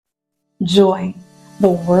Joy. The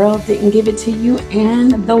world didn't give it to you,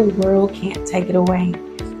 and the world can't take it away.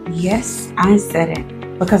 Yes, I said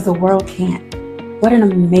it, because the world can't. What an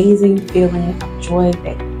amazing feeling of joy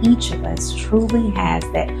that each of us truly has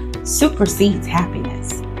that supersedes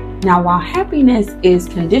happiness. Now, while happiness is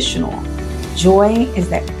conditional, joy is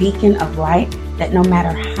that beacon of light that no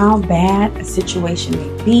matter how bad a situation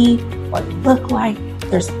may be or look like,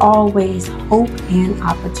 there's always hope and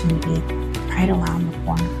opportunity right around the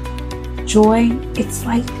corner. Joy, it's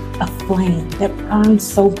like a flame that burns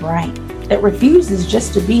so bright that refuses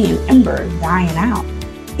just to be an ember dying out.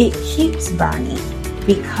 It keeps burning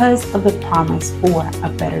because of the promise for a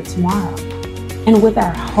better tomorrow. And with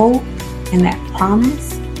our hope and that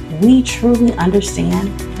promise, we truly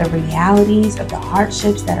understand the realities of the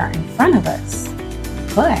hardships that are in front of us.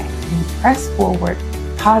 But we press forward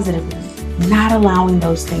positively, not allowing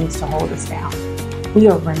those things to hold us down. We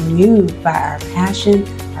are renewed by our passion,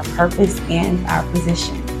 our purpose, and our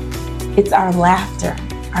position. It's our laughter,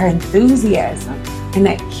 our enthusiasm, and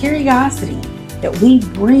that curiosity that we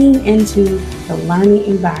bring into the learning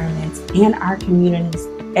environments and our communities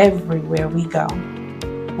everywhere we go.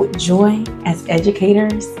 With joy as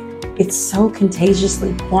educators, it's so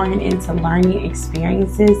contagiously pouring into learning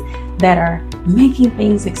experiences that are making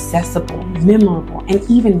things accessible, memorable, and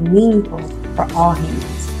even meaningful for all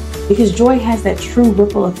humans. Because joy has that true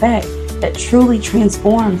ripple effect that truly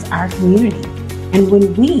transforms our community. And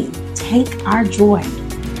when we take our joy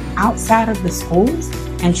outside of the schools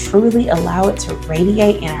and truly allow it to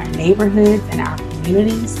radiate in our neighborhoods and our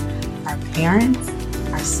communities, our parents,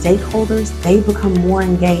 our stakeholders, they become more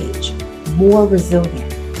engaged, more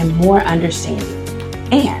resilient, and more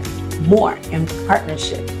understanding, and more in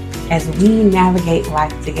partnership as we navigate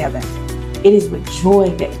life together. It is with joy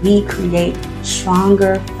that we create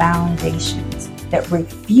stronger foundations that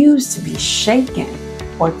refuse to be shaken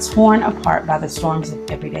or torn apart by the storms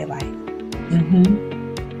of everyday life.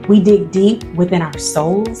 We dig deep within our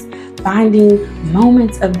souls, finding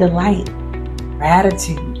moments of delight,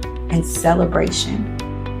 gratitude, and celebration.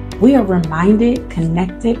 We are reminded,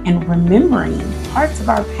 connected, and remembering parts of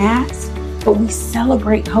our past, but we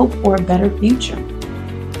celebrate hope for a better future.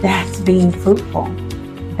 That's being fruitful.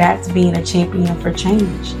 That's being a champion for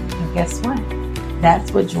change. And guess what?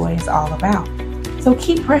 That's what joy is all about. So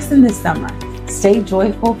keep pressing this summer. Stay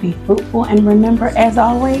joyful, be fruitful, and remember, as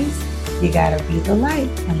always, you gotta be the light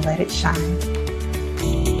and let it shine.